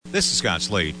This is Scott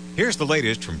Slade. Here's the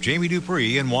latest from Jamie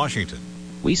Dupree in Washington.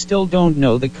 We still don't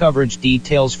know the coverage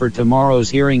details for tomorrow's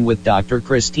hearing with Dr.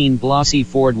 Christine Blasey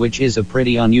Ford, which is a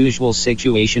pretty unusual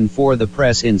situation for the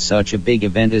press in such a big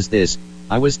event as this.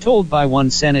 I was told by one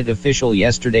Senate official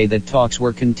yesterday that talks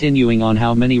were continuing on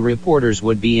how many reporters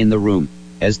would be in the room,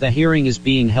 as the hearing is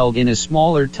being held in a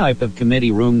smaller type of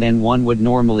committee room than one would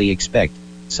normally expect.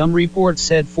 Some reports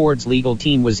said Ford's legal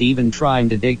team was even trying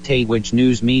to dictate which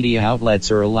news media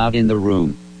outlets are allowed in the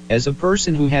room. As a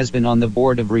person who has been on the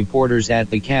board of reporters at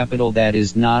the Capitol, that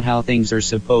is not how things are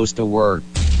supposed to work.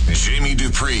 Jamie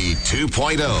Dupree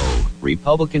 2.0.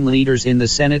 Republican leaders in the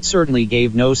Senate certainly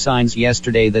gave no signs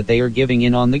yesterday that they are giving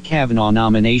in on the Kavanaugh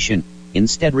nomination.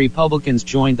 Instead, Republicans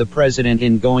joined the president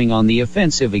in going on the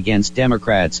offensive against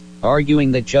Democrats,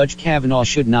 arguing that Judge Kavanaugh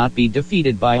should not be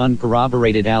defeated by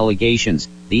uncorroborated allegations.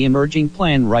 The emerging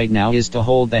plan right now is to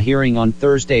hold the hearing on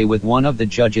Thursday with one of the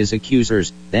judge's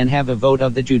accusers, then have a vote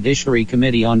of the Judiciary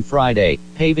Committee on Friday,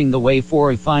 paving the way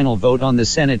for a final vote on the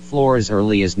Senate floor as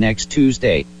early as next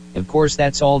Tuesday. Of course,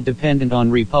 that's all dependent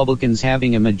on Republicans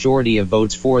having a majority of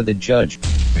votes for the judge.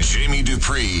 Jamie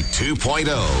Dupree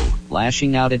 2.0.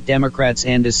 Lashing out at Democrats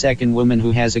and a second woman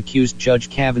who has accused Judge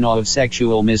Kavanaugh of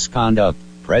sexual misconduct.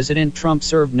 President Trump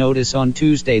served notice on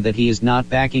Tuesday that he is not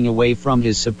backing away from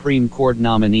his Supreme Court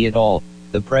nominee at all.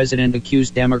 The president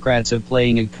accused Democrats of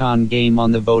playing a con game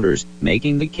on the voters,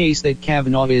 making the case that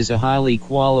Kavanaugh is a highly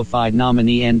qualified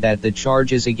nominee and that the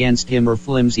charges against him are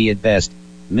flimsy at best.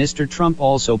 Mr. Trump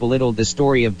also belittled the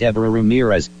story of Deborah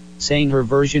Ramirez, saying her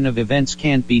version of events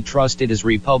can't be trusted as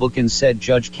Republicans said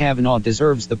Judge Kavanaugh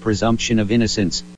deserves the presumption of innocence.